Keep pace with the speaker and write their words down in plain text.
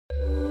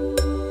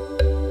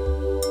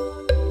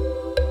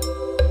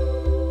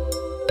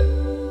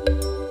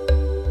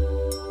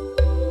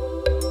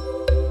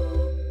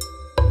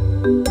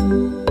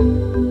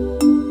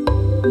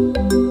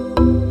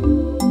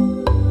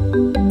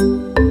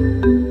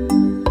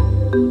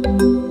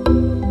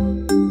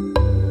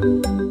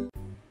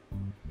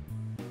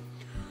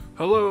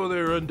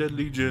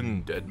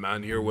Legion, Dead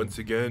Man here once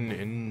again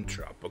in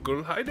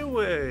Tropical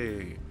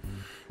Hideaway.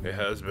 It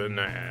has been,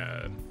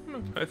 I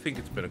think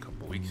it's been a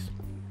couple weeks.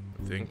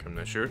 I'm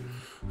not sure.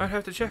 I'd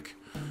have to check.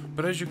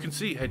 But as you can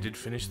see, I did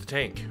finish the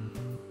tank.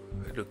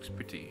 It looks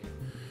pretty.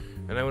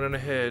 And I went on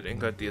ahead and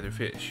got the other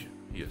fish.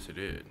 Yes, I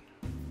did.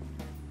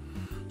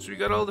 So we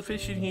got all the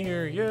fish in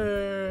here.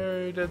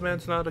 Yay! Dead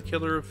Man's not a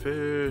killer of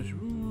fish.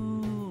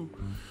 Woo!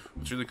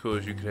 What's really cool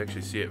is you can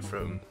actually see it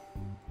from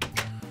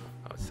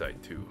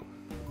outside too.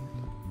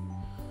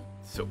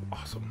 So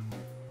awesome.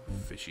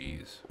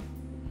 Fishies.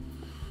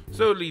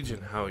 So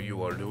Legion, how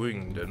you all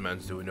doing? Dead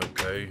Man's doing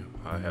okay.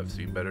 I have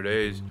seen better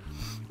days.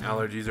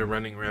 Allergies are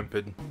running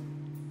rampant.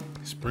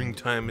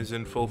 Springtime is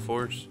in full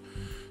force.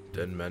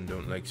 Dead Men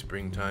don't like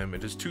springtime.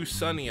 It is too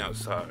sunny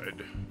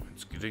outside.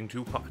 It's getting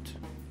too hot.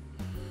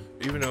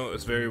 Even though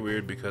it's very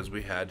weird because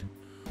we had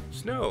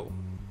snow.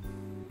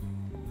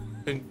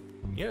 And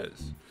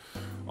yes.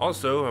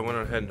 Also, I went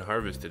ahead and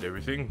harvested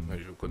everything, as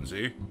you can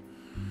see.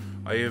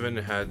 I even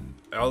had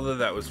all of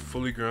that was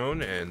fully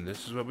grown, and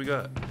this is what we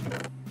got.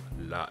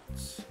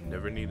 Lots.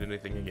 Never need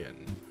anything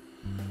again.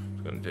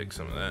 Just gonna take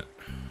some of that.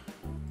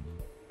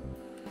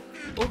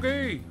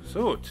 Okay,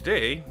 so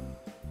today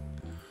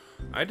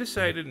I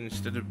decided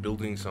instead of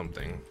building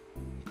something,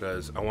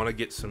 because I want to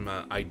get some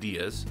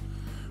ideas,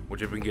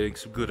 which I've been getting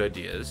some good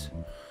ideas.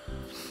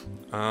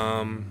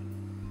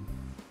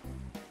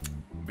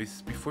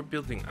 Before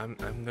building, I'm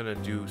gonna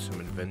do some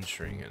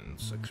adventuring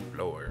and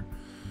explore.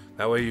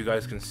 That way you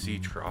guys can see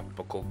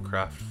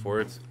Tropicraft for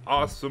its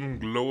awesome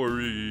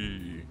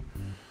glory.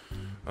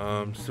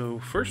 So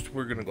first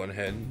we're gonna go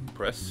ahead and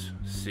press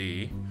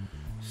C,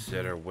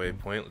 set our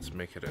waypoint. Let's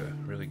make it a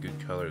really good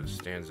color that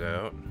stands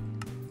out.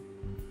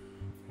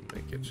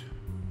 Make it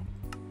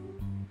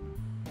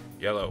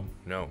yellow,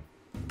 no,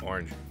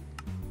 orange.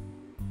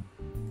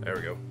 There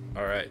we go.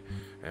 Alright,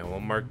 and we'll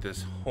mark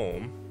this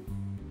home.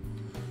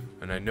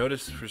 And I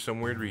noticed for some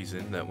weird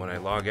reason that when I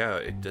log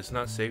out, it does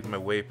not save my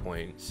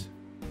waypoints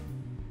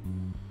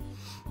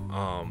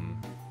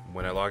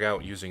when I log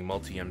out using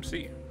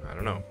multi-MC. I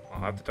don't know. I'll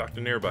have to talk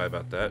to Nearby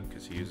about that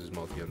because he uses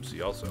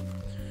multi-MC also.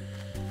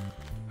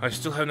 I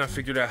still have not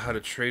figured out how to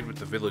trade with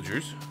the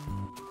villagers.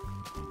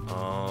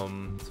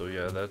 So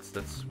yeah,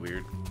 that's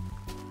weird.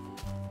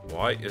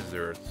 Why is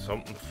there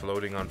something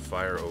floating on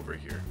fire over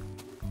here?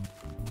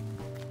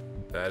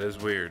 That is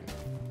weird.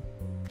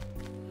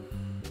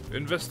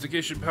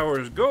 Investigation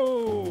powers,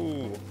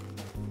 go!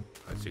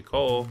 I see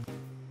coal.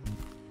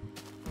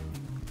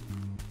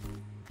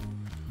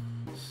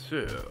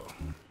 So.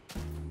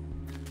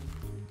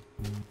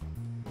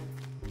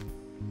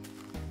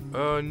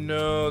 Oh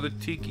no, the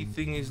tiki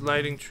thing is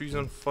lighting trees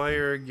on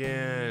fire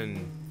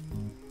again.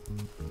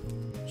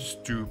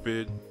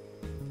 Stupid.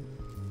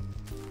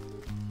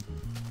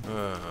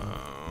 Oh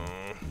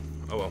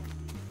well.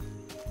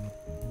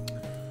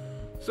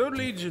 So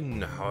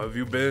Legion, how have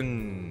you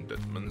been?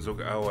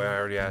 Oh, I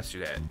already asked you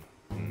that.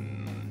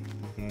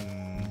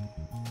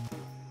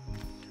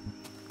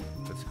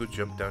 Let's go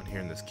jump down here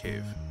in this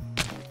cave.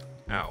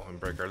 Ow, and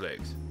break our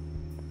legs.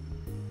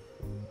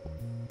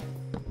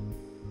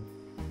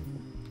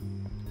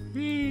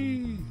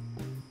 Whee!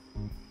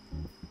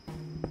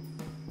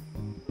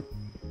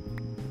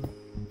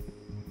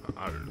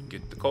 I'll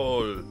get the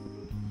coal.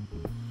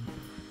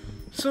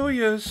 So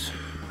yes,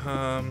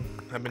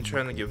 I've been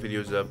trying to get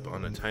videos up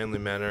on a timely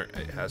manner.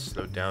 It has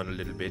slowed down a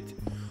little bit.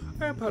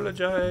 I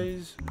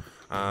apologize.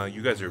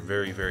 You guys are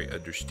very, very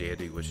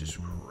understanding, which is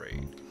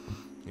great.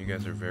 You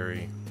guys are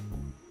very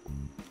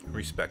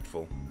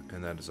respectful,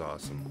 and that is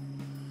awesome.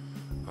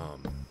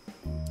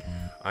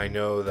 I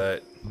know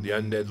that the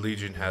Undead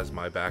Legion has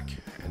my back,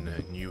 and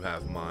then you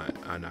have mine,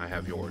 and I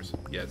have yours.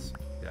 Yes,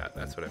 yeah,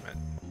 that's what I meant.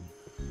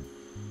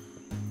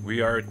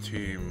 We are a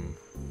team,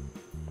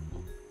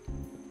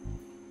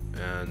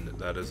 and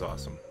that is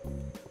awesome.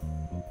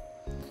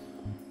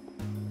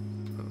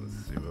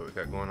 Let's see what we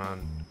got going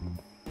on.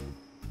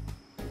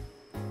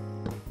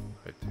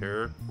 Right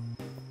there.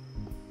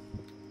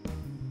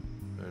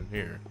 And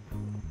here.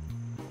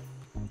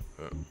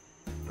 Oh,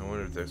 I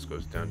wonder if this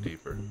goes down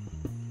deeper.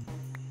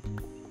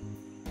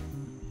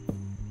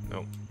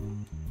 Nope.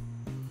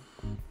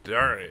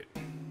 Alright.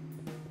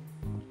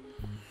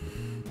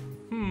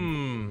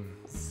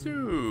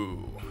 So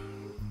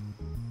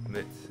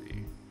let's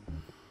see.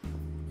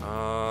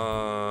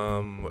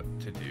 What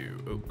to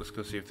do? Oh, let's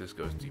go see if this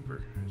goes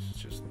deeper. It's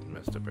just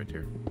messed up right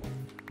here.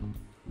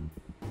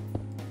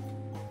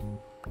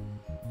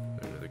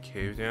 There's another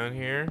cave down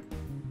here.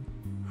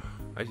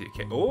 I see a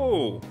cave.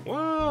 Oh!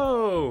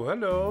 Whoa!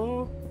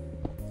 Hello!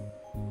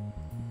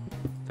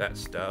 That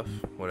stuff,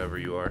 whatever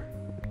you are.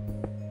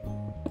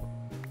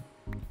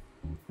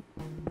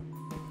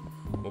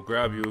 We'll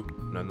grab you,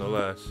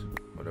 nonetheless,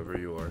 whatever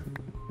you are.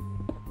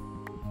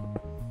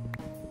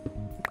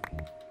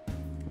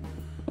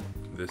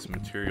 This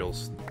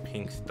material's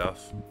pink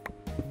stuff.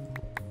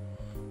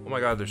 Oh my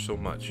god, there's so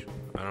much.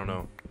 I don't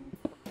know.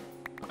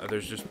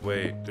 There's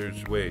way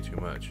too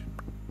much.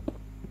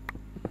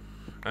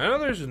 I know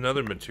there's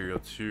another material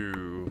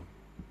too.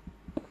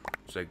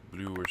 It's like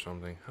blue or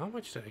something. How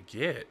much did I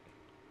get?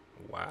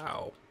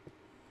 Wow.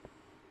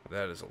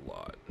 That is a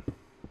lot.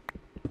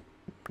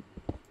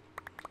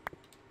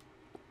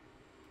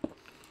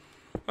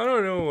 I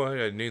don't know why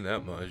I need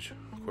that much.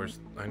 Of course,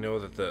 I know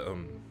that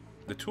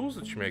the tools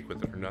that you make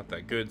with it are not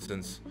that good,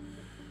 since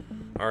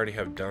I already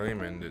have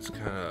diamond. It's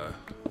kind of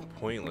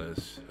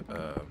pointless.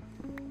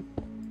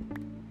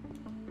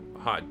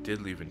 It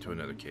did leave into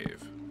another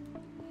cave.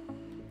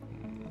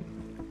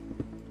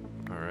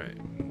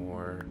 Alright,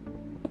 more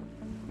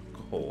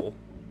coal.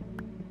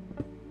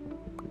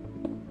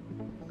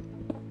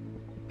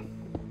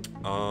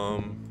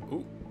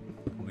 Ooh,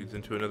 leads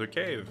into another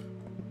cave.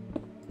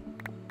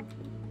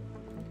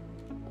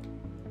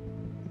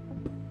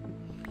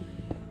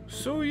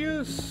 So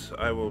yes,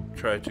 I will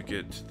try to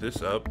get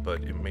this up,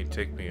 but it may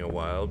take me a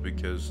while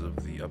because of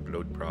the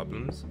upload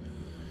problems.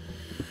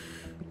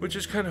 Which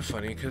is kind of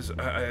funny, because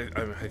I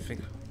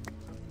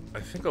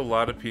think a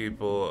lot of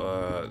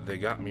people they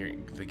got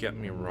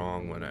me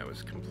wrong when I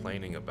was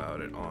complaining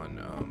about it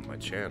on my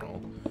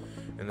channel,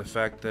 and the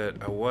fact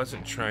that I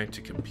wasn't trying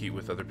to compete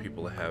with other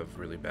people that have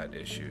really bad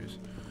issues.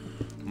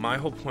 My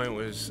whole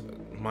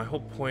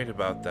point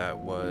about that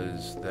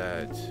was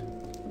that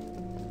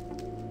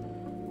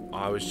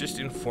I was just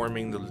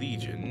informing the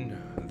Legion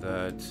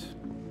that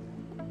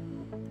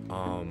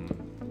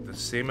the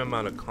same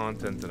amount of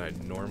content that I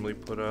normally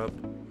put up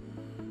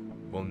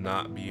will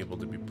not be able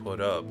to be put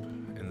up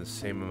in the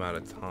same amount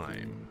of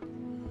time.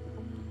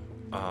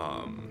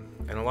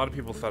 And a lot of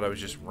people thought I was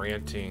just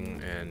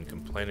ranting and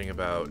complaining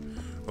about,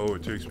 oh,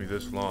 it takes me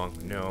this long.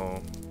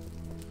 No.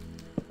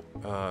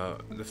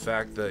 The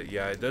fact that,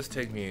 yeah, it does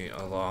take me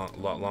a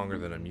lot longer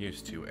than I'm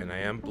used to, and I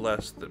am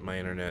blessed that my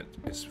internet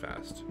is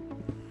fast.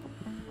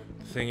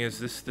 The thing is,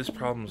 this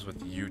problem's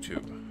with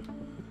YouTube,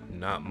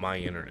 not my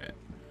internet.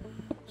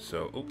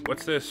 So, oh,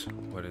 what's this?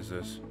 What is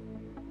this?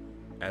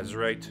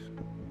 Azurite?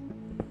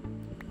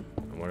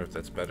 I wonder if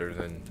that's better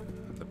than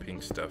the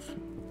pink stuff.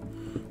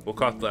 We'll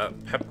call that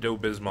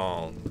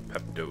Pepto-Bismol.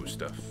 Pepto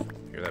stuff.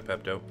 Hear that,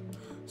 Pepto?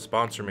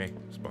 Sponsor me.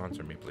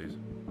 Sponsor me, please.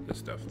 This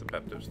stuff, the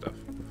Pepto stuff.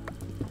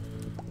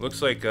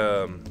 Looks like,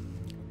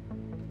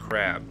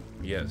 crab.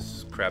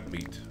 Yes, crab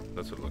meat.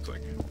 That's what it looks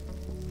like.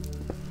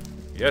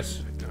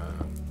 Yes,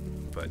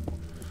 but...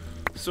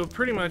 So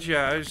pretty much,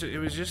 yeah, it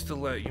was just to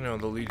let, you know,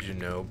 the Legion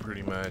know,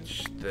 pretty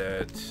much,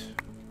 that...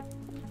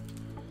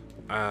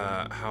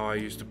 how I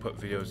used to put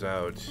videos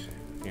out,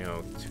 you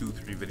know,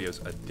 2-3 videos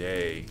a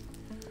day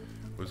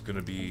was going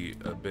to be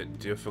a bit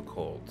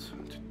difficult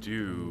to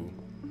do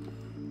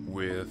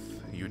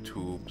with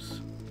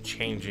YouTube's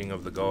changing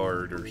of the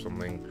guard or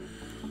something,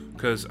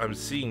 because I'm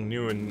seeing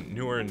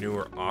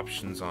newer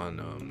options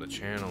on the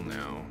channel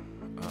now.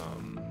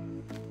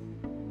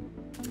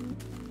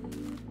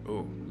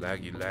 Oh,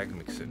 lag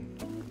mixing.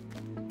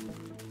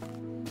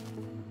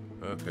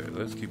 Okay,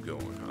 let's keep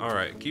going.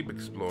 Alright, keep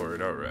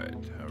exploring. Alright.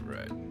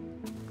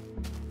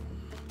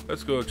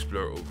 Let's go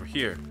explore over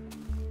here.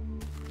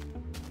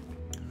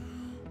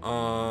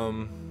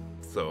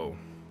 So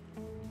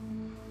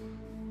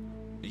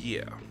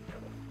yeah.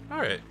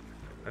 Alright.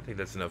 I think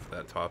that's enough of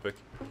that topic.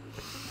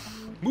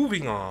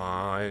 Moving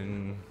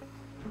on.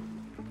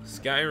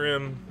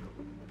 Skyrim,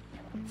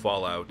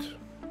 Fallout.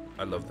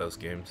 I love those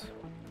games.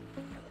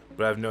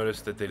 But I've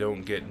noticed that they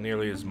don't get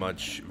nearly as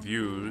much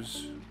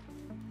views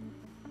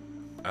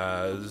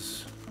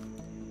as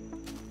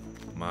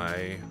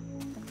my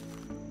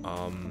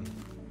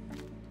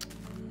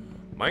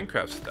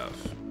Minecraft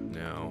stuff.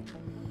 Now,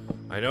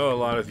 I know a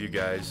lot of you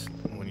guys,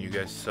 when you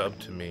guys sub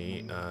to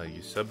me,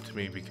 you sub to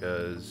me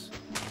because...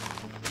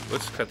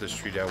 Let's cut this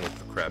tree down with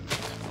the crab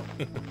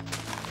meat.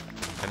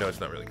 I know it's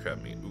not really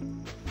crab meat.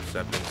 Ooh,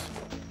 saplings.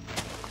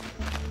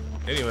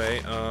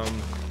 Anyway,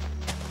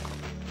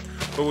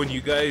 but when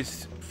you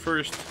guys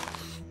first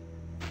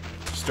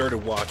started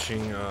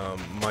watching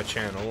my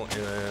channel,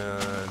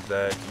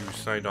 that you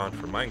signed on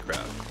for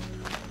Minecraft,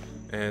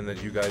 and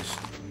that you guys,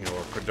 you know,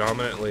 are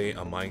predominantly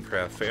a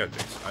Minecraft fan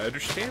base. I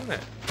understand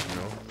that, you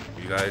know,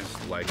 you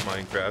guys like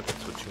Minecraft,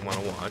 that's what you want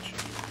to watch.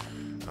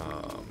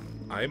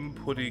 I'm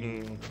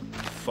putting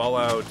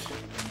Fallout,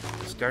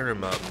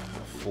 Skyrim up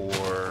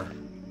for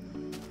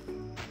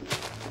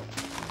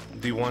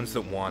the ones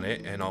that want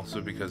it, and also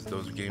because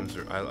those games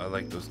are, I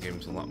like those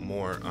games a lot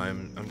more.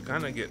 I'm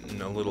kind of getting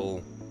a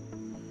little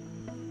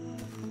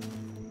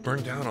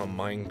burned down on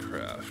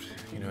Minecraft.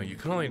 You know, you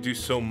can only do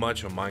so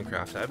much on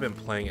Minecraft. I've been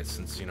playing it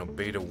since, you know,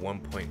 beta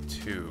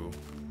 1.2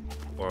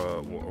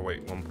 or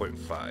wait,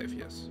 1.5,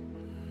 yes.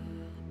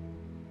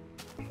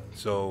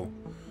 So,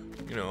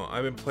 you know,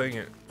 I've been playing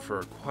it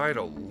for quite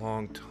a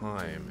long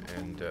time,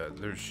 and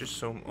there's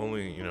just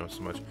only, you know,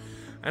 so much.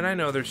 And I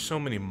know there's so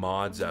many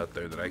mods out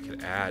there that I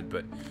could add,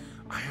 but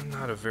I am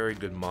not a very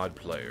good mod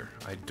player.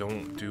 I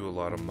don't do a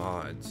lot of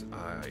mods.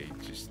 I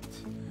just,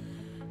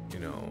 you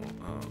know,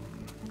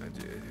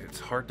 it's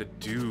hard to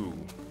do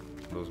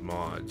those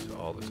mods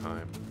all the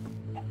time.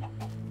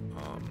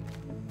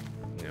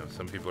 You know,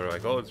 some people are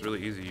like, oh, it's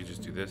really easy. You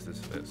just do this, this,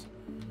 this.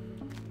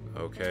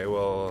 Okay,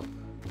 well,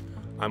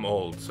 I'm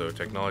old, so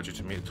technology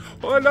to me is...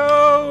 Oh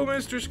no,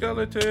 Mr.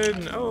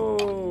 Skeleton!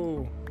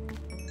 Oh!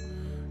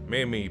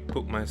 Made me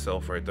poop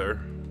myself right there.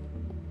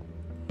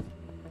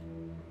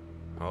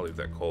 I'll leave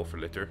that coal for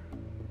later.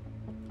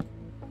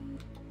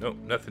 Nope,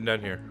 nothing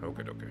down here.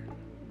 Okay, okay.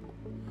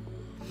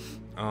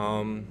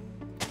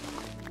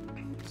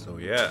 So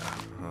yeah,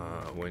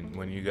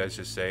 when you guys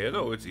just say,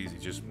 "Oh, it's easy,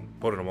 just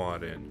put a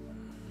mod in,"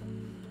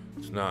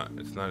 it's not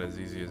as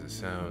easy as it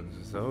sounds.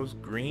 Is those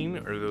green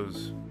or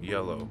those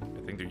yellow?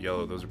 I think they're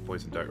yellow. Those are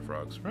poison dart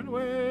frogs. Run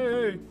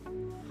away!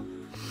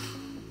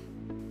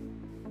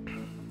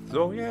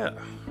 So yeah,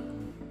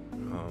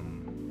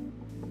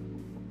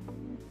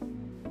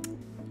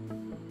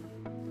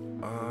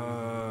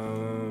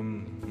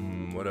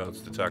 what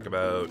else to talk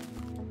about?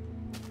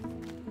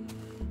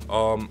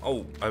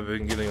 Oh, I've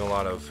been getting a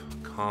lot of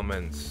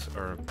comments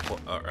or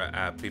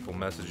people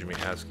messaging me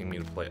asking me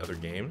to play other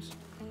games.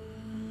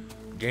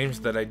 Games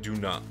that I do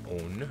not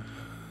own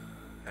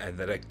and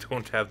that I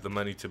don't have the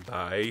money to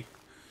buy.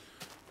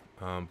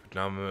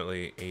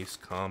 Predominantly Ace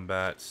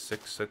Combat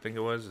 6, I think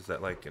it was. Is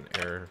that like an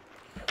air?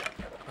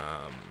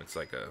 It's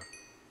like a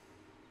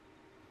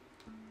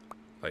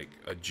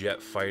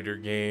jet fighter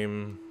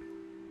game.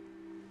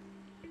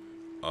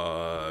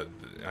 I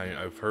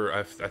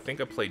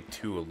think I played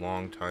 2 a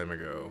long time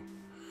ago,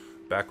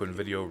 back when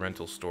video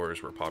rental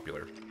stores were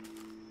popular.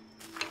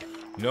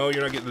 No,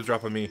 you're not getting the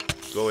drop on me.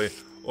 Go away.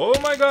 Oh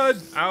my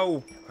god!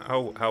 Ow!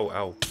 Ow, ow,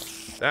 ow.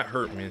 That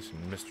hurt me,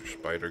 Mr.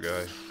 Spider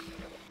guy.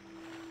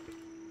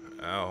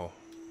 Ow.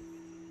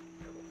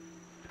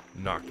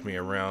 Knocked me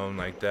around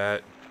like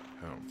that.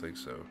 I don't think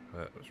so.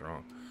 That was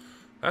wrong.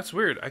 That's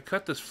weird. I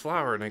cut this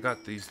flower and I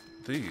got these.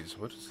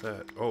 What is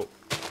that? Oh.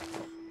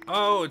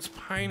 Oh, it's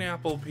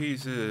pineapple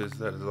pieces.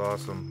 That is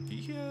awesome.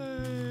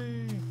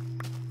 Yay!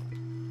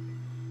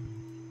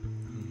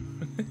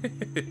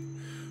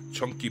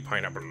 Chunky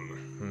pineapple.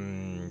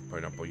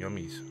 Pineapple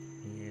yummies.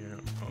 Yeah,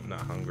 I'm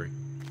not hungry.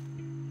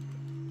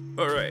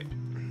 Alright.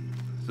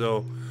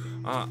 So,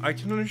 I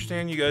can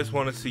understand you guys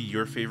want to see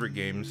your favorite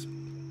games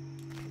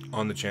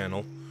on the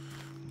channel,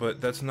 but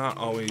that's not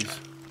always...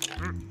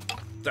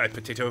 Die,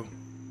 potato!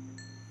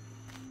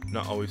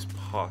 Not always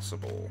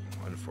possible,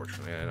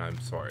 unfortunately, and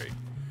I'm sorry.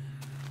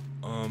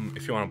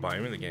 If you want to buy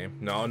me the game.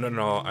 No,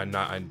 I'm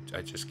not.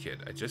 I just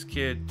kid. I just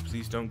kid.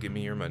 Please don't give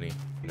me your money.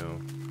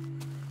 No.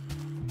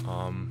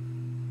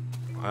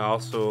 I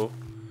also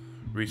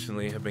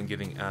recently have been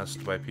getting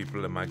asked by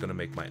people, am I going to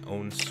make my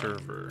own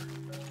server?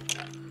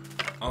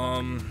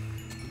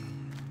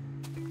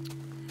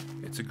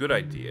 It's a good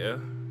idea.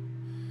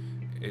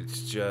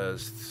 It's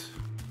just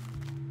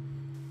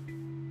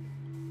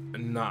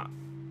not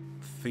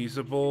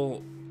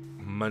feasible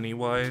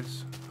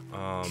money-wise.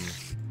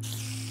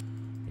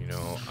 You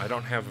know, I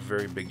don't have a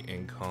very big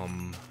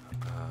income.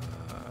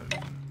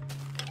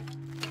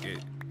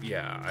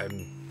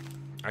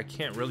 I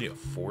can't really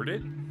afford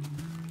it.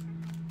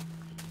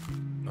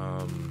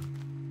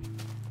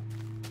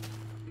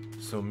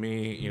 So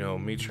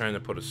me trying to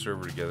put a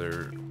server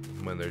together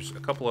when there's a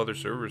couple other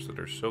servers that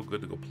are so good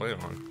to go play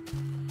on,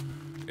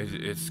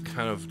 it's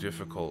kind of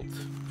difficult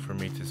for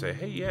me to say,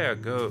 hey, yeah,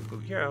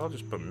 yeah, I'll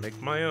just make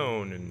my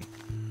own and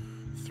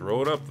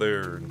throw it up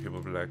there, and people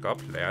will be like, I'll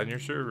play on your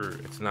server.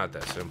 It's not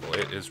that simple.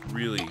 It is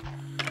really,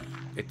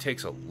 it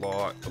takes a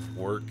lot of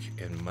work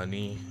and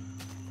money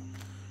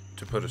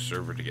to put a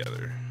server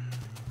together.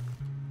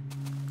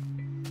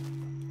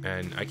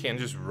 And I can't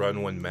just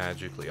run one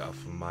magically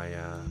off of my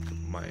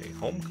my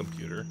home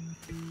computer,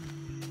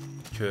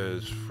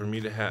 because for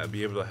me to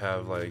be able to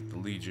have like the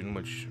Legion,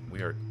 which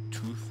we are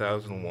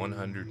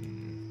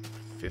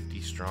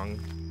 2,150 strong,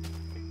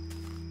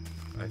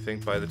 I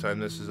think by the time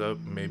this is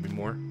up, maybe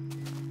more,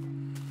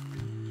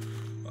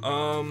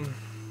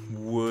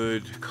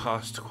 would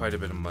cost quite a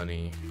bit of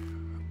money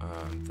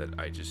that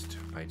I just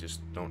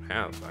don't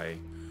have. I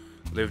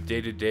live day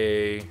to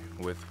day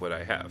with what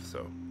I have,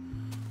 so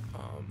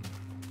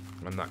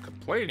I'm not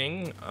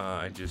complaining.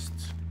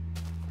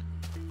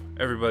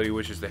 Everybody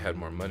wishes they had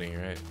more money,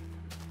 right?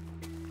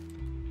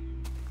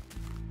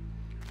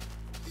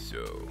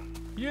 So,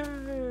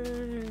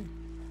 yay!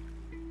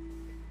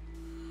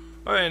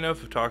 Alright,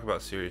 enough of talk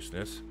about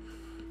seriousness.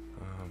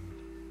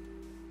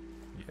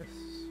 Yes.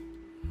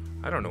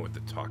 I don't know what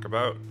to talk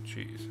about.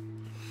 Jeez.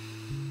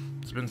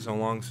 It's been so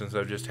long since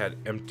I've just had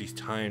empty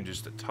time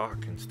just to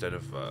talk instead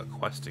of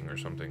questing or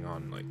something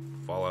on like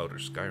Fallout or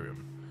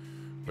Skyrim.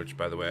 Which,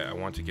 by the way, I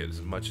want to get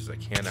as much as I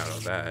can out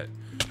of that.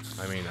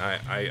 I mean,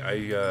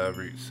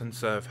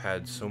 since I've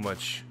had so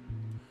much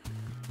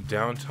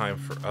downtime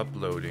for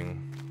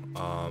uploading,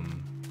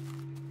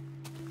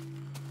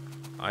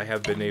 I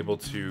have been able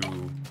to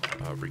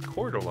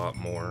record a lot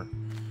more.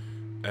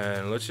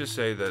 And let's just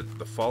say that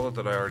the Fallout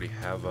that I already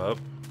have up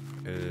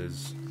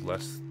is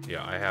less.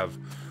 Yeah,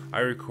 I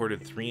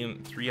recorded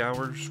 3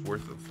 hours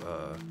worth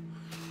of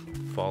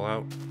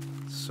Fallout.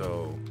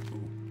 So,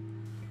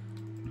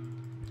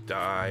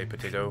 die,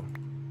 potato.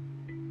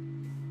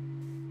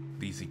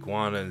 These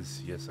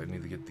iguanas. Yes, I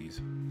need to get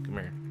these. Come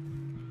here.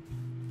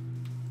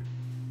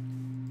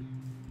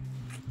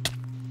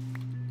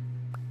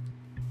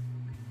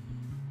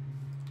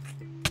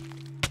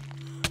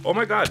 Oh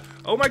my god!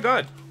 Oh my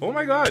god! Oh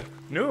my god!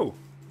 No!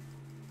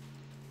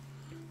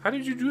 How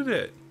did you do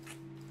that?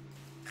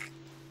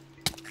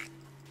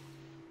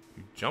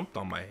 You jumped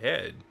on my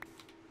head.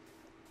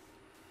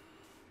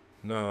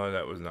 No,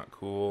 that was not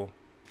cool.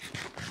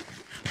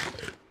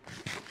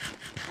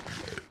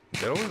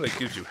 That only like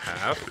gives you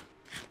half.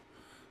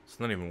 It's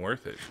not even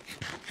worth it.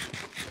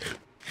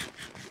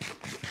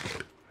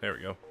 There we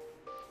go.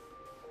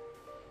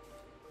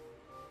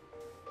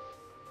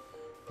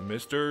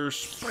 Mr.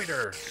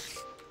 Spider!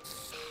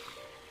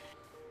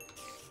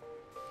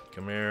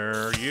 Come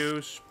here,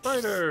 you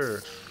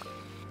spider!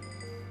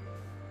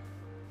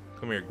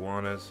 Come here,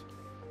 iguanas.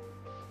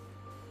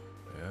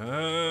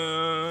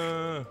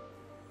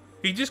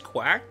 He just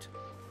quacked?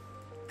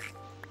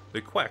 They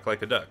quack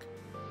like a duck.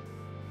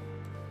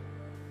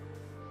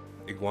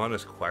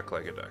 Iguanas quack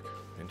like a duck.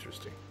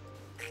 Interesting.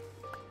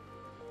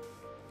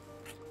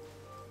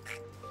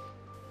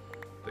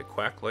 They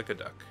quack like a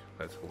duck.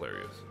 That's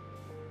hilarious.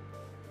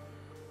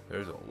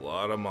 There's a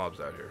lot of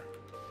mobs out here.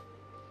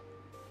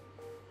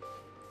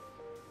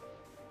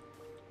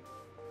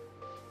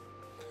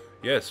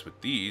 Yes, with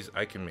these,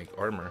 I can make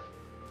armor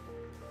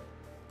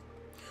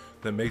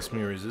that makes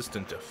me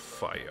resistant to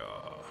fire.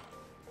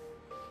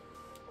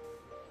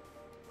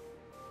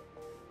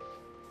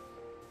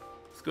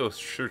 Let's go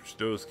search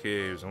those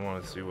caves. I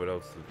want to see what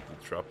else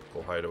the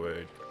tropical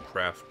hideaway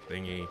craft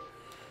thingy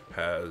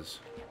has.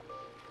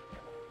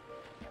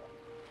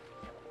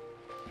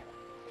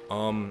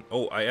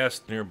 Oh, I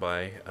asked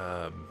nearby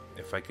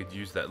if I could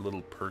use that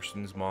little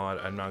persons mod.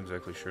 I'm not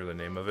exactly sure the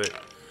name of it.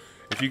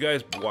 If you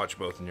guys watch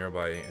both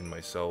Nearby and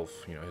myself,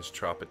 you know, his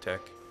Tropitech,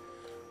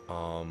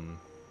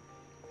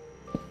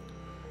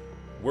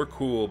 we're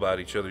cool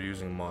about each other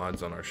using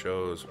mods on our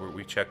shows.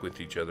 We check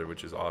with each other,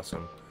 which is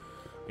awesome.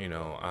 You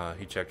know,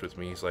 he checked with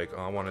me. He's like,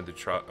 oh, I want to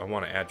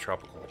add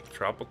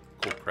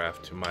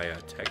Tropicraft to my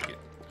tech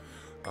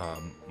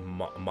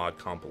mod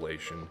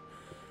compilation.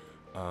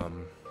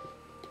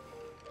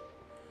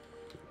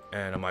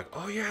 And I'm like,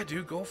 oh yeah,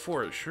 dude, go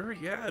for it. Sure,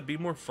 yeah, it'd be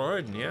more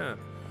fun, yeah.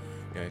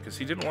 Yeah, because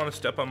he didn't want to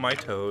step on my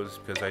toes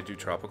because I do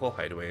Tropical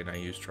Hideaway and I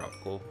use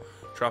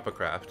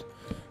Tropicraft,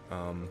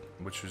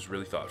 which was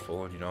really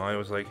thoughtful. And, you know, I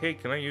was like, hey,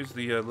 can I use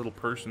the little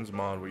persons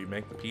mod where you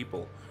make the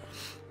people?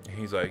 And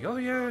he's like, oh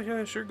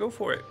yeah, sure, go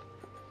for it.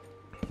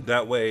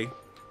 That way,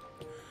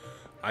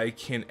 I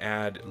can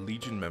add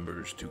Legion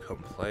members to come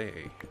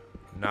play.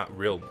 Not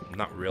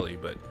really,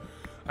 but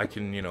I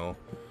can, you know,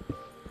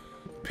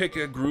 pick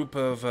a group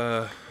of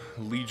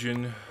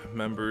Legion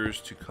members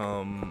to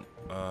come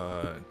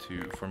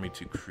for me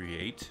to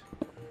create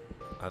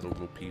out of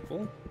little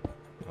people,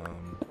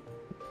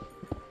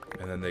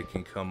 and then they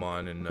can come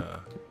on and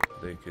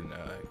they can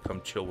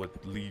come chill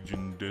with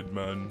Legion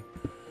Deadman.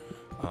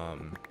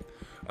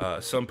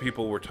 Some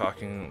people were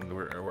talking,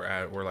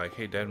 we're like,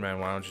 hey Deadman,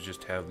 why don't you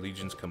just have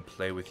Legions come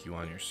play with you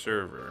on your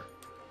server?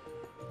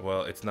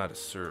 Well, it's not a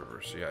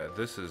server, so yeah,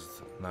 this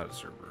is not a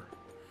server.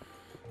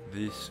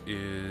 This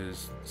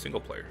is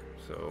single player,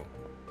 so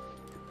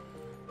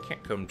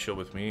can't come chill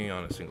with me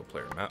on a single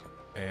player map.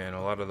 And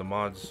a lot of the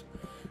mods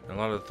and a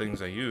lot of the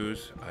things I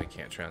use, I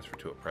can't transfer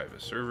to a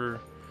private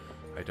server.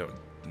 I don't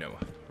know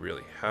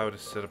really how to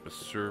set up a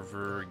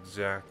server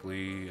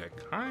exactly. I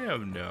kind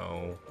of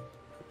know,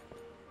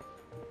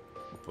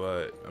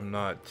 but I'm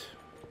not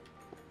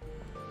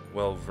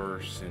well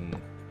versed in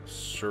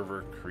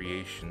server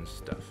creation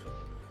stuff.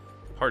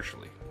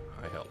 Partially,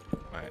 I help.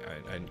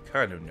 I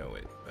kind of know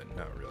it, but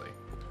not really.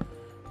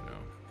 No.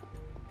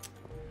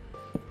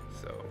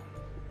 So,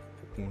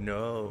 who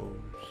knows?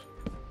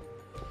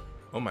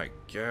 Oh my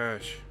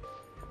gosh.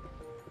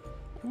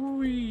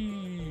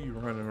 Whee!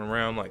 Running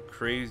around like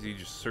crazy,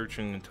 just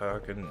searching and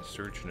talking and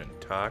searching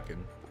and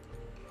talking.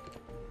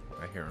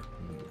 I hear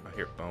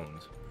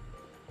bones.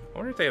 I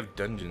wonder if they have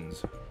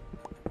dungeons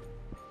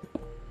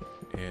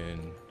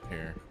in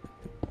here.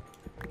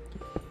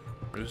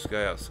 There's this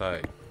guy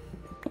outside.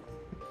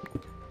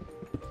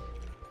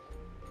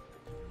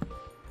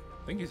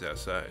 I think he's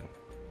outside.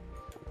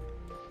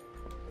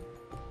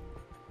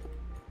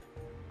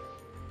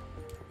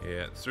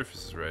 Yeah, the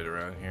surface is right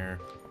around here.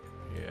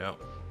 Yeah.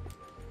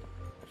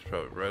 It's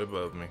probably right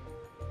above me.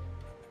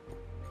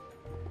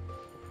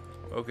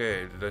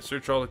 Okay, did I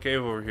search all the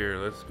cave over here?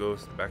 Let's go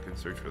back and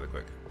search really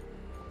quick.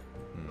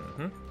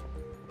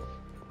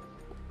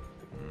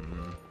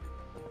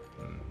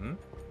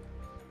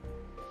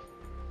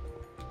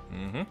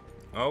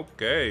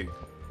 Okay.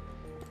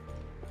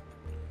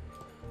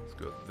 Let's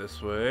go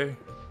this way.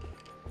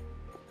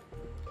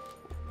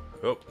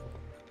 Oh.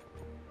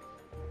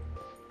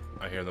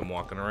 I hear them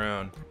walking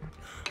around.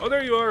 Oh,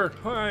 there you are.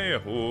 Hi.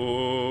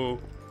 Oh.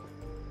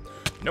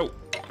 No.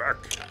 Back.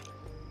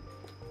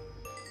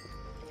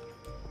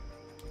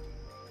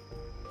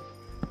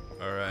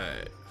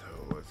 Alright.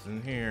 So what's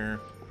in here?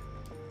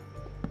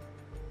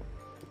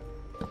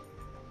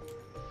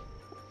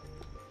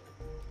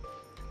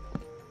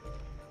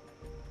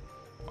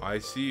 I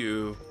see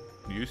you.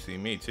 You see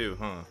me too,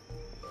 huh?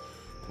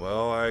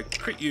 Well, I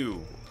crit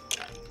you.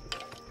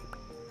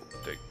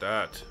 Take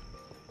that.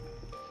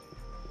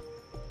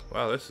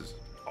 Wow, this is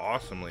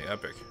awesomely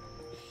epic.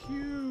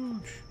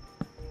 Huge.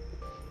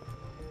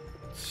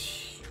 It's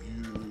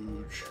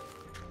huge.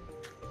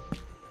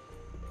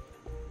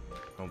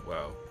 Oh,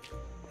 wow.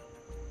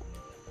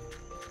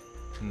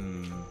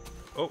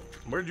 Oh,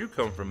 where'd you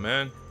come from,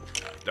 man?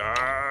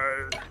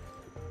 Die.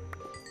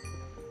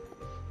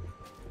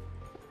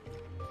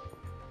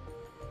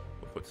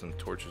 We'll put some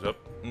torches up.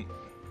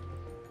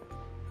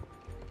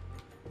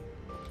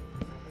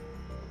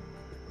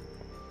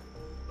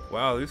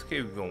 Wow, these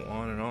caves go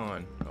on and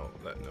on. Oh,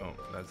 no,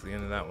 that's the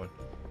end of that one.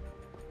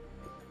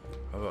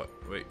 How about,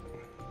 wait.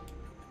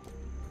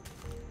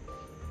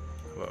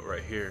 How about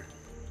right here?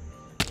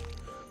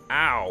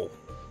 Ow!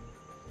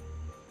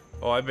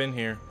 Oh, I've been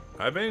here.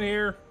 I've been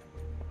here.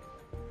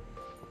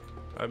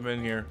 I've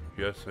been here.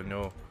 Yes, I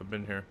know. I've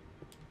been here.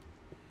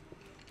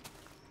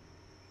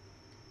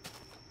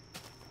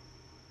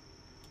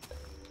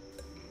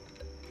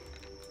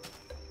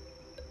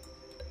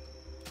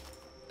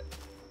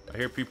 I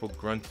hear people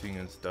grunting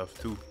and stuff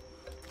too.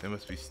 They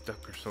must be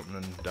stuck or something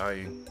and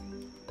dying.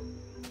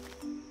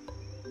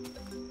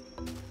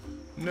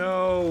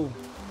 No!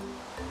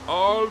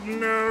 Oh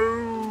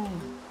no!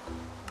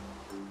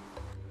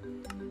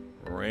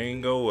 Rain,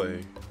 go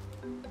away.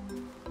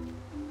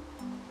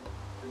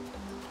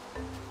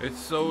 It's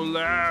so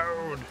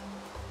loud!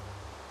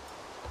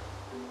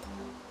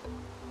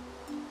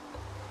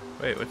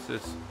 Wait, what's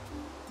this?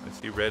 I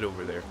see red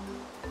over there.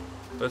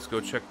 Let's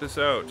go check this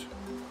out.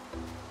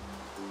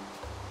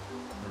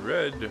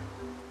 Red.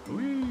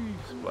 Whee!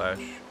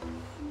 Splash.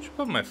 Should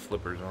put my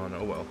flippers on.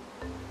 Oh well.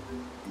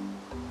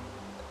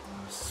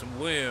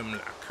 Swim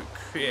like a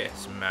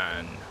crazy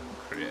man.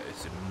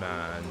 Crazy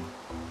man.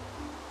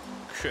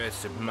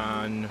 Crazy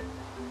man.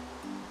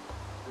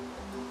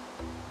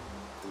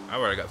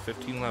 Alright, I got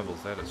 15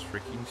 levels. That is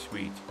freaking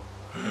sweet.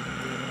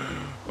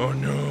 Oh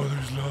no,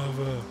 there's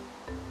lava.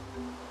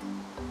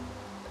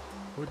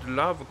 Where'd the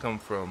lava come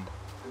from?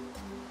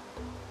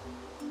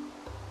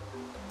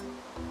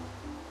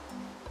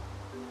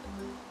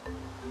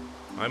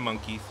 Hi,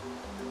 monkeys.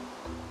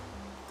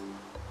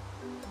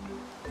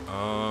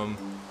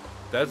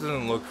 That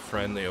doesn't look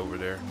friendly over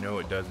there. No,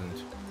 it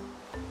doesn't.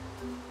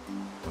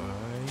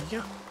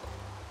 Yeah.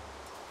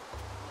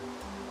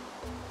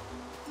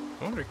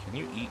 I wonder, can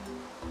you eat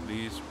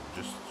these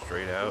just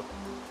straight out?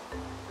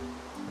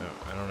 No,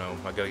 I don't know.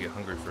 I gotta get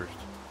hungry first.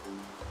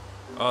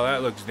 Oh,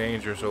 that looks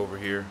dangerous over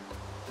here.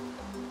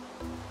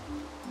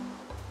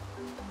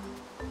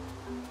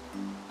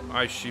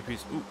 Hi,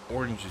 sheepies. Ooh,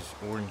 oranges,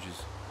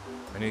 oranges.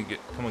 I need to get,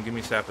 come on, give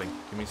me a sapling.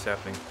 Give me a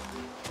sapling.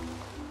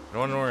 I don't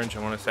want an orange,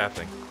 I want a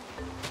sapling.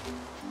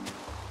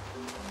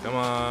 Come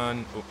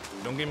on. Oh,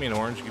 don't give me an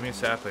orange, give me a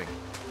sapling.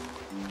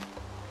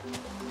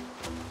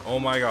 Oh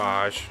my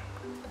gosh.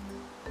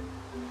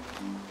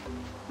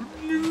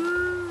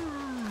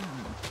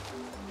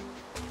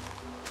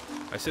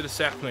 I said a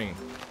sapling.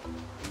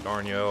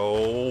 Darn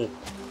yo.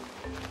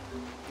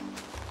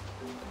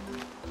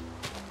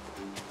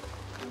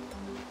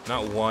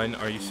 Not one,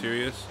 are you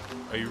serious?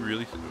 Are you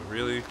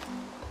really?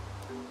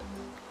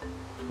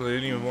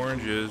 Plenty of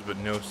oranges, but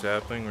no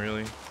sapling,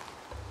 really?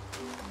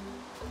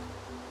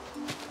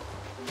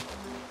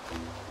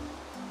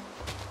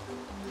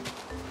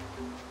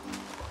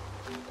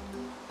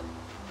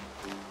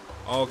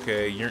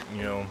 Okay, you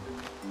know,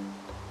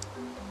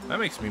 that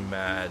makes me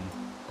mad.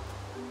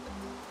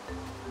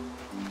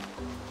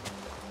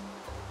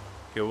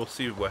 Okay, we'll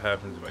see what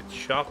happens if I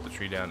chop the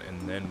tree down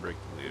and then break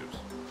the leaves.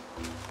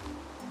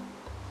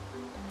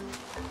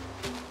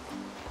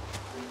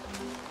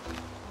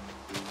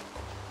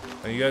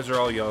 And you guys are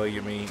all yelling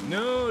at me,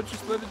 no,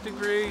 just let it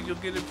degrade, you'll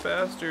get it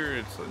faster.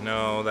 It's like,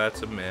 no,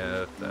 that's a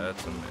myth,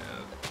 that's a myth.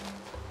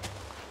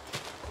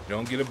 You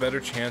don't get a better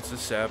chance of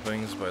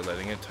saplings by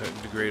letting it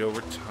degrade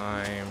over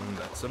time.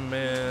 That's a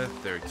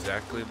myth, they're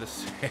exactly the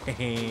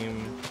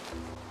same.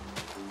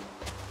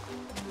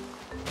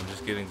 I'm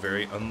just getting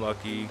very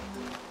unlucky.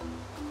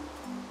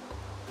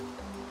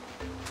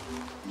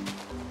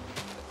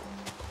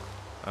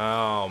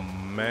 Oh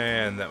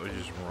man, that was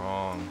just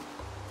wrong.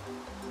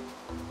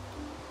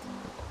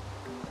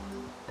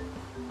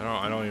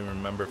 I don't even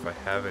remember if I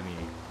have any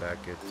back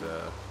at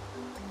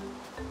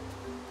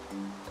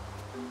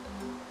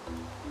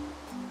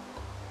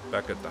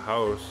the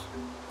house.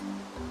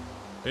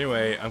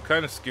 Anyway, I'm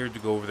kind of scared to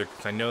go over there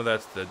because I know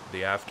that's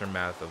the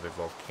aftermath of a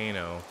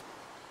volcano,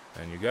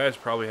 and you guys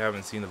probably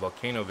haven't seen the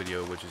volcano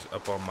video, which is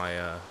up on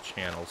my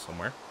channel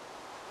somewhere,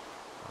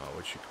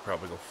 which you could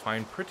probably go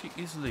find pretty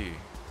easily.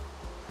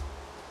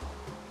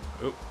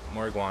 Oh,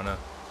 more iguana.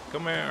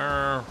 Come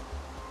here.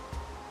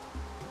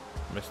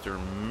 Mr.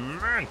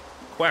 Man,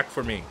 quack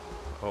for me.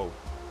 Oh.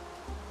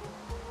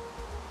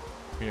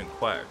 You didn't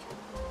quack.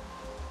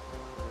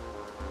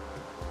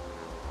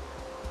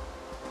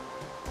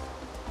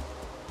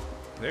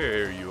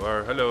 There you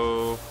are.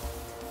 Hello.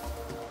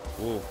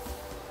 Whoa.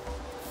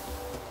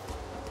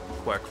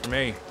 Quack for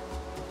me.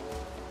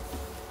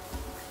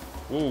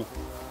 Whoa.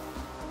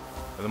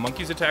 Are the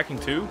monkeys attacking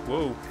too?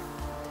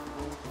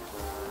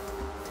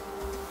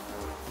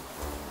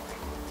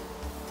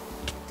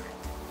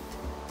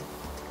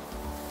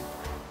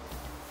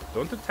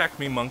 Don't attack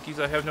me, monkeys.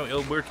 I have no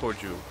ill will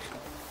towards you.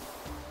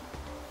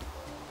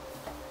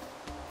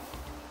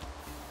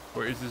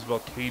 Where is this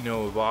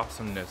volcano of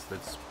awesomeness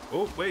that's...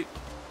 Oh, wait.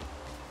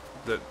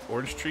 The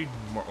orange tree?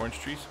 More orange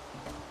trees?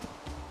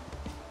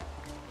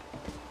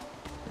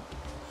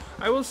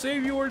 I will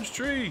save you, orange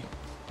tree!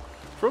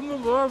 From the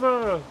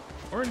lava!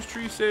 Orange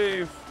tree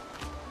save!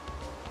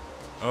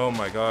 Oh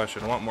my gosh,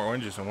 I don't want more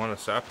oranges. I want a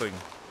sapling.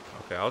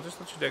 Okay, I'll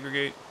just let you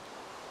degradate.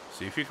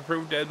 See if you can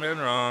prove dead man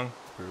wrong.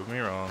 Prove me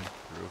wrong.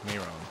 Prove me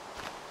wrong.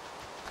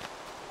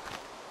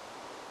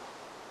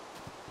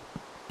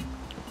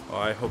 Oh,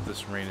 I hope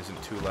this rain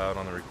isn't too loud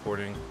on the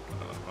recording.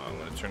 I'm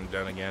going to turn it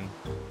down again.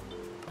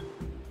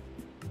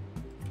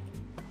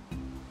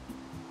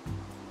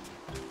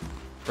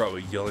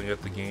 Probably yelling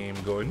at the game,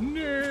 going,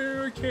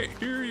 "No, I can't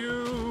hear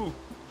you!"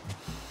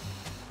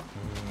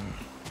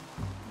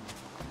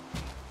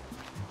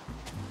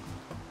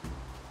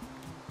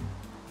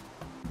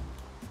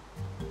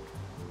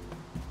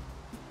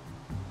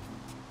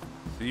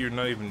 See, you're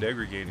not even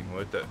degrading.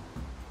 What the?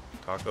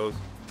 Tacos?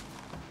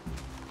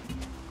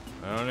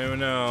 I don't even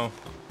know.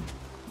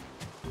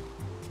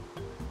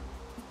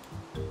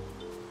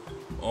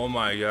 Oh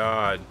my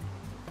god.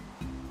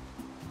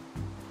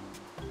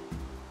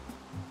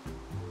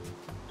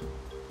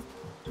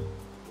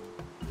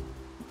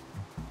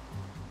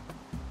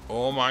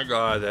 Oh my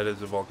god, that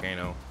is a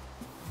volcano.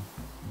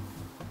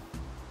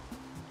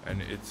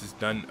 And it's just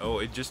done. Oh,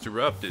 it just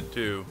erupted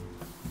too.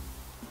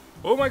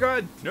 Oh my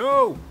god,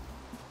 no!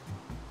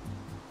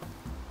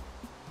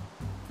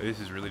 This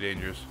is really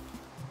dangerous.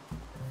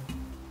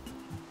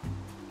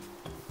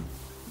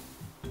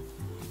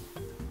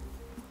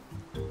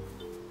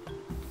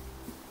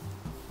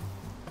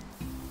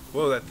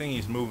 Whoa, that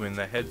thingy's moving.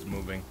 That head's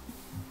moving.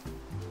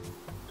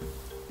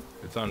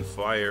 It's on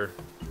fire.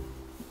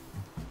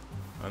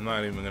 I'm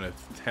not even gonna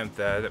attempt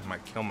that. It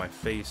might kill my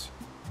face.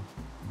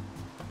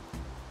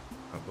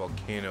 A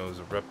volcano is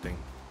erupting.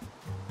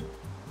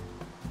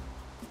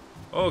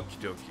 Okie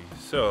dokie.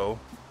 So,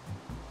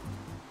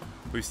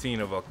 we've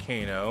seen a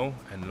volcano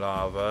and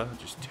lava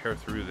just tear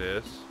through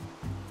this.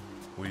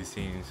 We've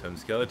seen some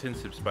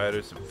skeletons, some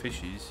spiders, some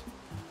fishies.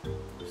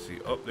 We see.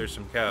 Oh, there's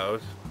some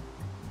cows.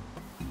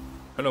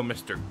 Hello,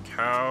 Mr.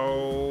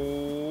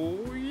 Cow.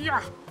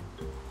 Yeah.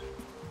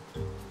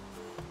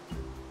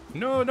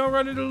 No, don't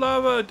run into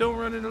lava. Don't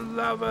run into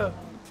lava.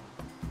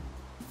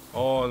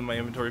 Oh, is my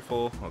inventory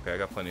full? Okay, I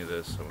got plenty of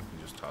this, so we can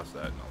just toss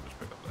that and I'll just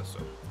pick up that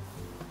stuff.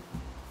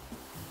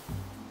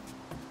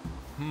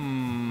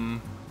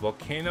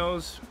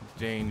 Volcanoes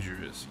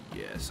dangerous.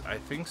 Yes, I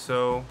think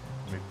so.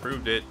 We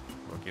proved it.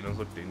 Volcanoes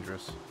look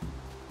dangerous.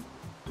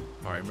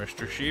 Alright,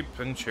 Mr. Sheep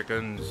and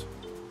Chickens.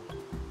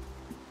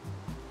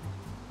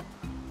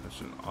 That's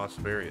an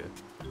awesome area.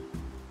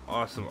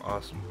 Awesome,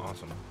 awesome,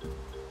 awesome.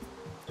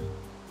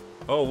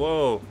 Oh,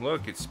 whoa,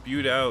 look, it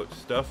spewed out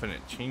stuff and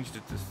it changed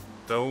it to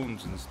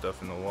stones and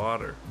stuff in the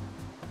water.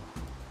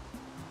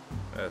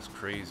 That's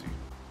crazy.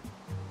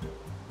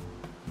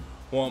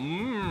 Well,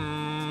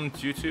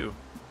 it's you too.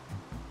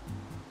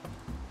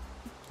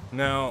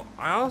 Now,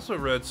 I also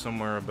read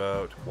somewhere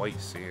about white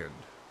sand.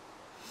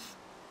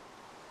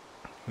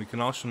 We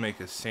can also make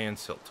a sand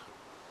silt,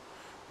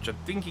 which I'm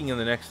thinking in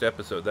the next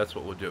episode, that's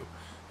what we'll do.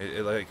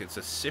 It's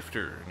a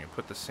sifter, and you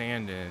put the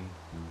sand in.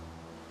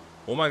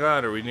 Oh my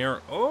god, are we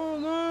near... Oh,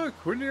 look!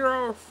 We're near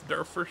our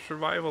first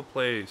survival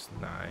place.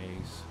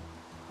 Nice.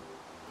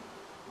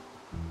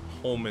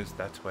 Home is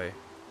that way.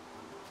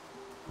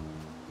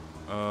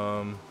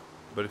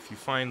 But if you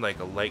find, like,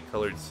 a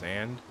light-colored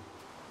sand,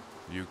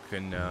 you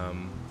can,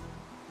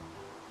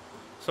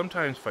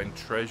 sometimes find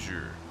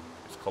treasure.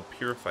 It's called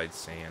purified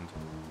sand.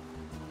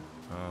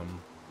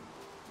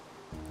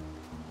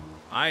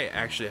 I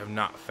actually have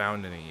not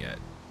found any yet.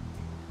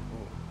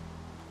 Oh.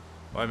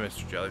 Why,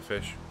 Mr.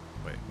 Jellyfish?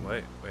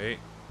 Wait.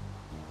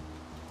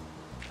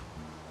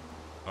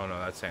 Oh no,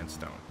 that's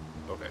sandstone.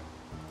 Okay.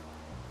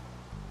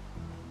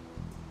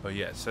 But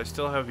yes, I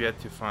still have yet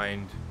to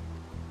find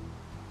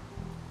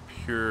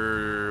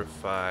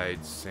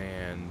purified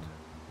sand.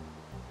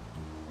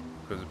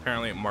 Because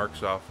apparently it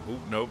marks off... Oh,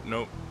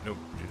 nope.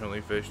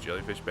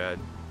 Jellyfish bad.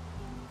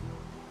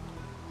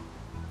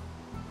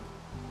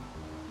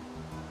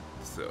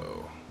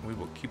 So, we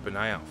will keep an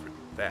eye out for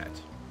that.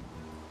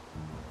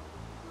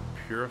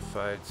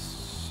 Purified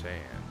sand.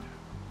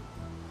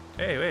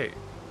 Hey, wait.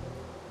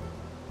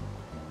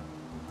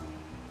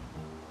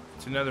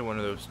 It's another one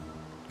of those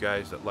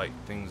guys that light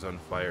things on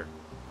fire.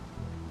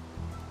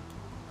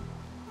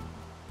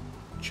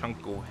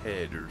 Chunko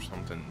head or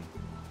something.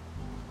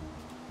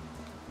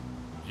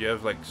 Do you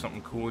have like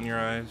something cool in your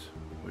eyes?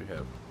 What do you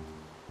have?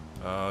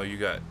 Oh, you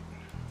got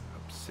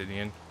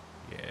obsidian?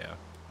 Yeah.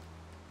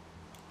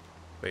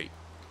 Wait.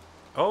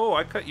 Oh,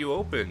 I cut you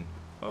open.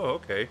 Oh,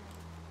 okay.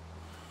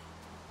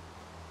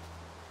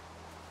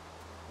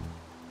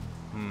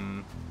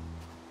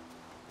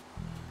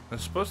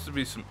 There's supposed to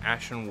be some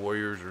Ashen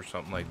Warriors or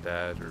something like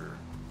that, or...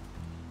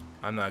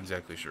 I'm not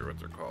exactly sure what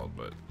they're called,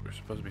 but there's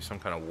supposed to be some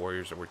kind of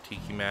warriors that wear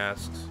tiki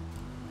masks.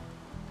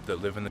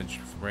 that live in the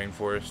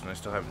rainforest, and I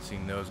still haven't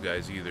seen those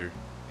guys either.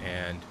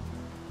 And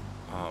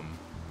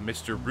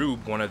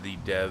MrRube, one of the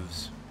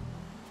devs,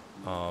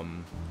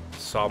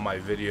 saw my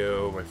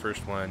video, my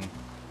first one,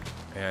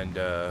 and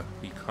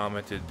he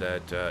commented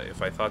that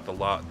if I thought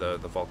the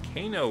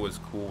volcano was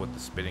cool with the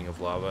spitting of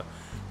lava,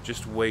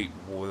 just wait,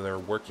 they're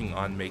working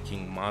on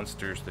making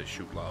monsters that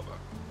shoot lava.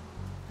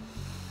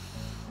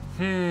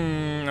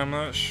 I'm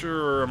not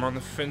sure. I'm on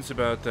the fence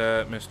about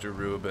that.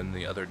 MrRube and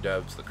the other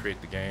devs that create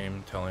the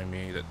game telling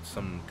me that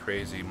some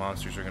crazy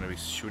monsters are going to be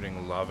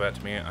shooting lava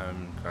at me.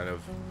 I'm kind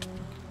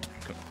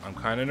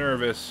of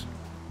nervous.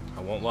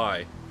 I won't lie.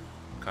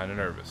 I'm kind of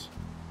nervous.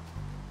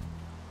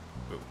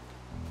 Ooh.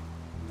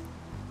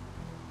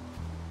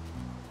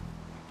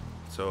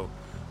 So,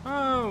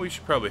 we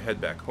should probably head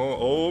back home.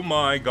 Oh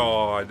my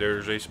God!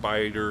 There's a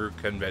spider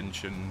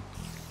convention.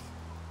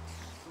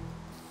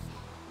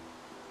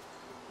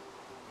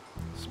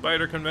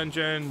 Spider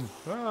convention!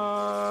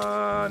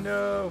 Ah,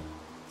 no!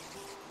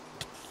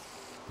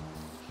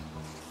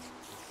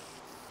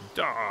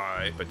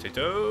 Die,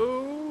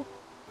 potato!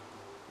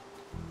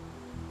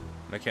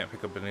 I can't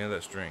pick up any of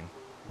that string.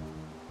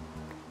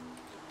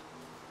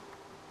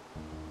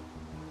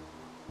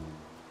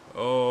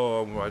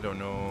 Oh, I don't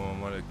know.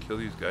 I'm gonna kill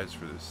these guys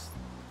for this.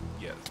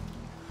 Yes.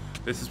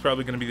 This is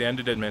probably gonna be the end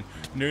of Dead Man.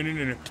 No, no,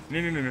 no, no,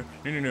 no, no, no, no,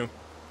 no, no, no.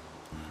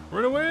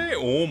 Run away!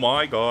 Oh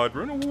my God,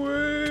 run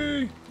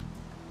away!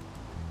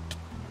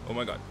 Oh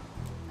my God.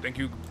 Thank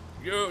you.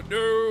 Yo,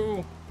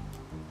 no!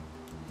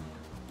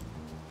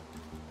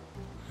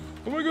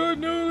 Oh my God,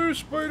 no, there's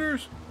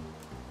spiders!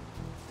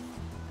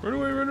 Run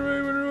away, run away,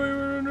 run away,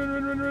 run, run,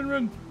 run, run, run,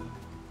 run!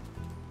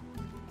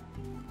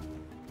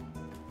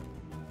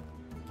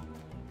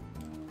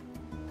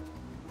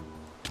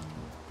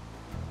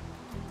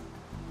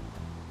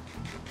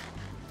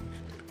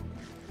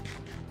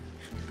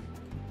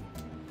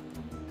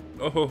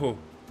 Oh ho ho.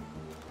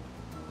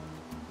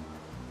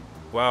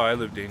 Wow, I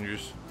live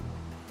dangerous.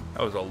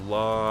 That was a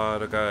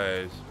lot of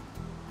guys.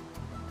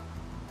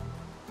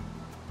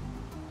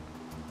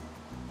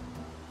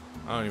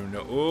 I don't even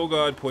know. Oh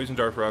God, poison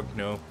dart frog.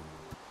 No.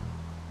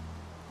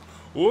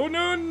 Oh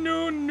no,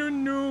 no, no,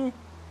 no.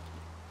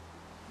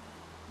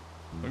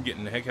 I'm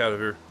getting the heck out of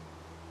here.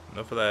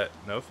 Enough of that.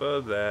 Enough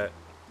of that.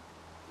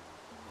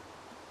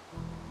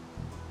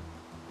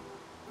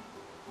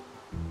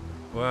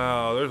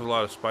 Wow, there's a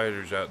lot of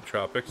spiders out in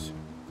Tropics.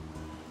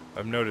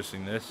 I'm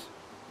noticing this.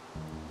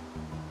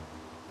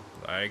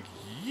 Like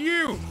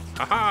you!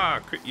 Haha!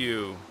 Crit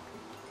you!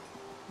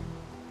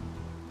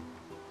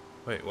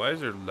 Wait, why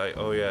is there light?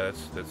 Oh yeah,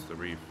 that's the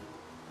reef.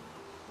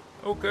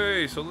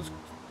 Okay, so let's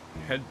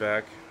head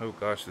back. Oh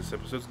gosh, this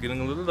episode's getting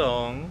a little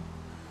long.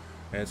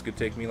 And it's gonna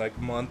take me like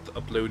a month to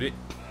upload it.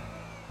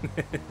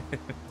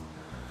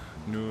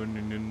 No, no,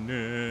 no,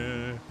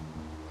 no.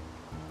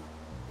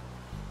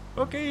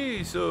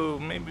 Okay, so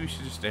maybe we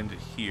should just end it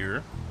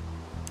here.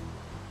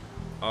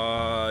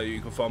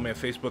 You can follow me on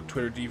Facebook,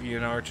 Twitter,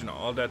 DeviantArt, and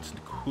all that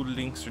cool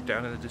links are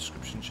down in the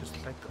description, just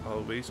like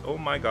always. Oh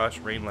my gosh,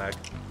 rain lag.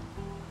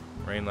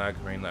 Rain lag,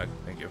 rain lag.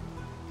 Thank you.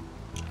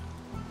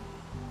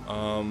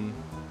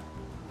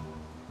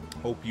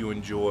 Hope you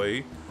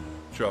enjoy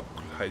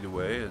Tropical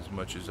Hideaway as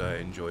much as I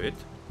enjoy it.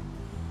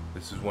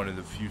 This is one of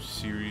the few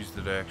series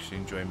that I actually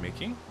enjoy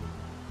making.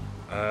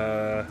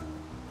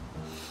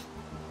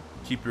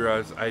 Keep your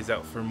eyes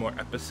out for more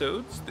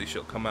episodes. They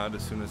shall come out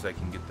as soon as I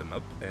can get them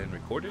up and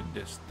recorded.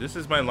 This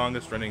is my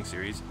longest running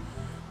series.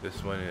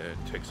 This one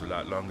takes a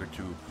lot longer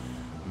to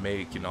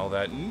make and all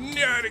that.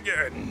 Not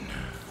again.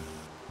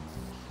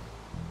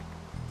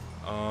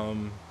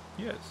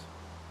 Yes.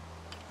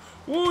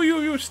 Whoa,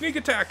 you sneak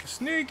attack,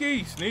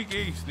 sneaky,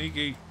 sneaky,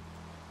 sneaky.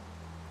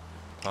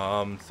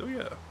 So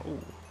yeah. Oh,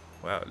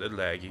 wow, a little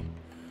laggy.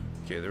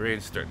 Okay, the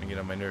rain's starting to get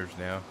on my nerves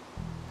now.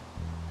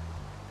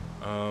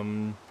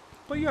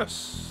 But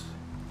yes,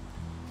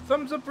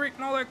 thumbs up, rate,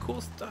 and all that cool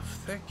stuff.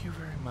 Thank you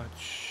very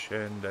much,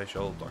 and I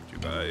shall talk to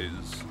you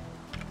guys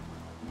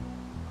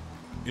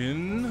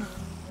in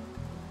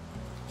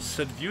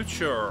said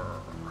future.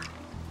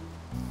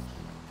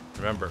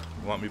 Remember, if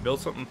you want me to build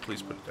something,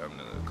 please put it down in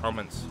the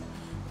comments.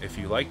 If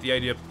you like the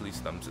idea, please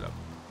thumbs it up.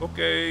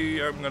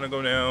 Okay, I'm gonna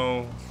go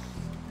now.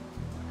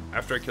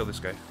 After I kill this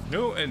guy.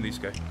 No, and this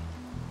guy.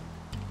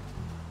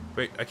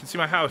 Wait, I can see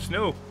my house.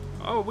 No.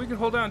 Oh, we can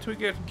hold on until we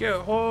get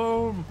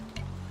home.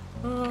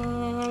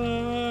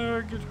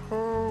 Get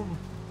home.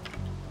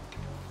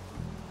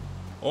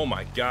 Oh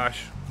my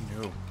gosh.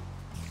 No.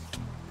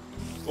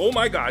 Oh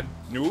my God.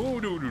 No,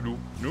 no, no, no.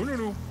 No, no,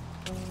 no.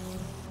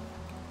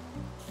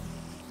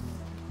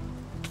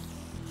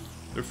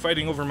 They're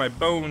fighting over my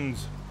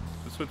bones.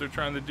 That's what they're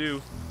trying to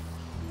do.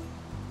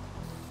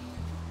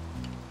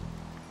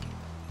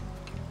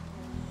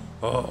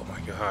 Oh my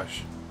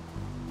gosh.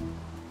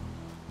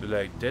 They're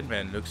like, Dead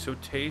Man looks so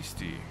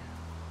tasty.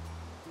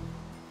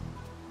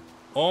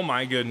 Oh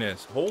my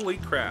goodness. Holy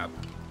crap.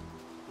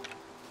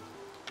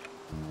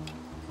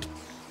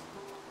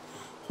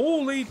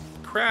 Holy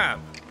crap.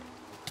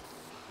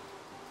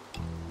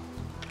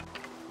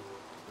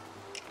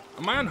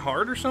 Am I on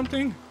hard or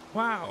something?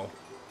 Wow.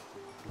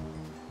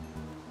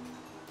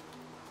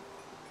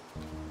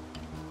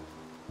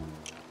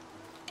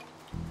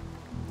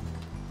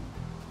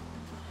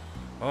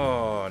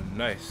 Oh,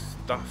 nice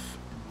stuff.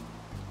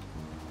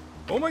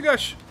 Oh my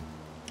gosh.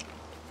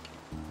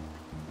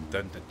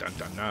 Dun dun dun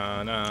dun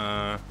na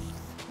na.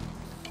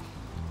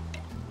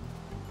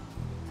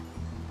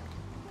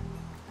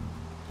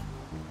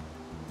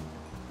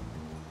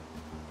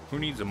 Who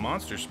needs a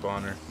monster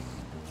spawner?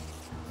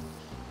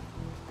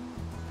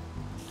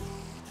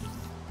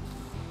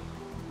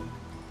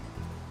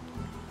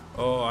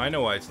 Oh, I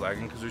know why it's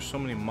lagging, because there's so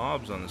many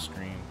mobs on the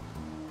screen.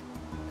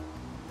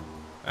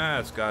 Ah,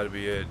 that's gotta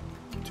be it.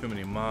 Too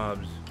many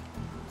mobs.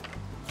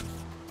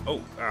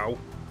 Oh, ow.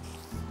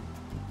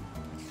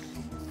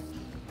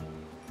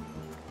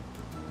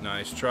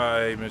 Nice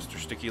try, Mr.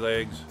 Sticky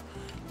Legs.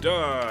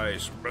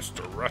 Dice,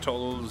 Mr.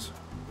 Rattles.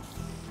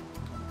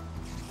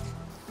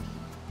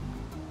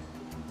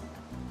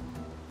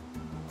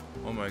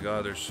 Oh my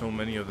god, there's so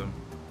many of them.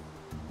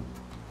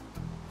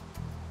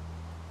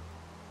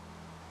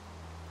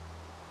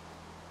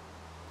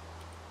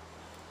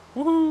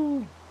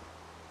 Woohoo!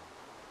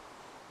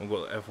 We'll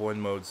go to F1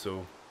 mode,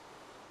 so...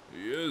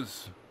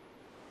 Yes!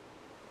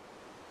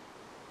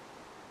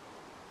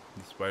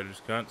 The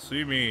spiders can't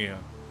see me.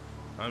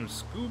 I'm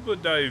scuba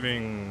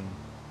diving.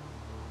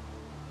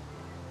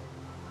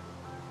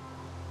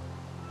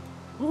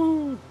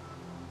 Woo!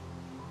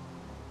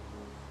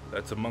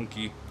 That's a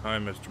monkey. Hi,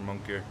 Mr.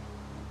 Monkey.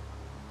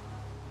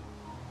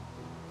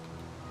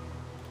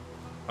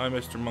 Hi,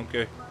 Mr.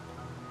 Monkey.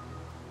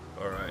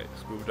 Alright,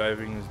 scuba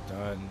diving is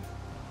done.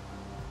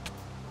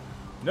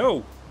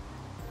 No!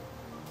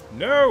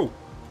 No!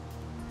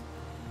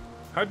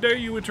 How dare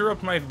you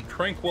interrupt my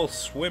tranquil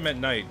swim at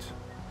night?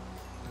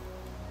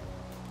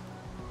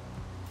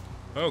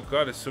 Oh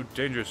god, it's so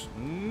dangerous.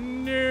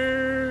 No!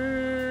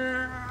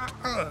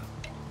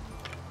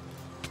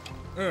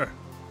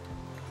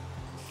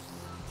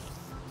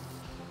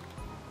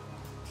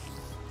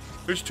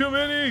 There's too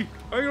many!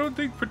 I don't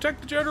think.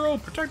 Protect the general!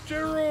 Protect the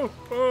general!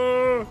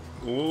 Oh!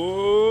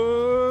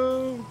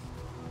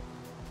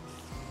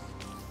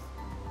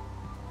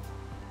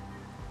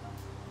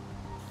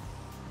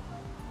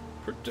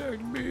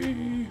 Protect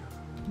me!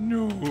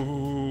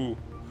 No!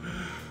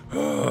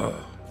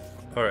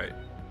 Alright.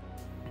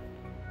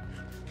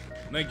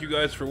 Thank you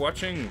guys for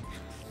watching.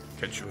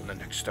 Catch you in the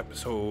next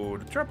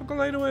episode of Tropical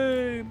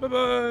Hideaway. Bye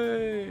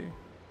bye!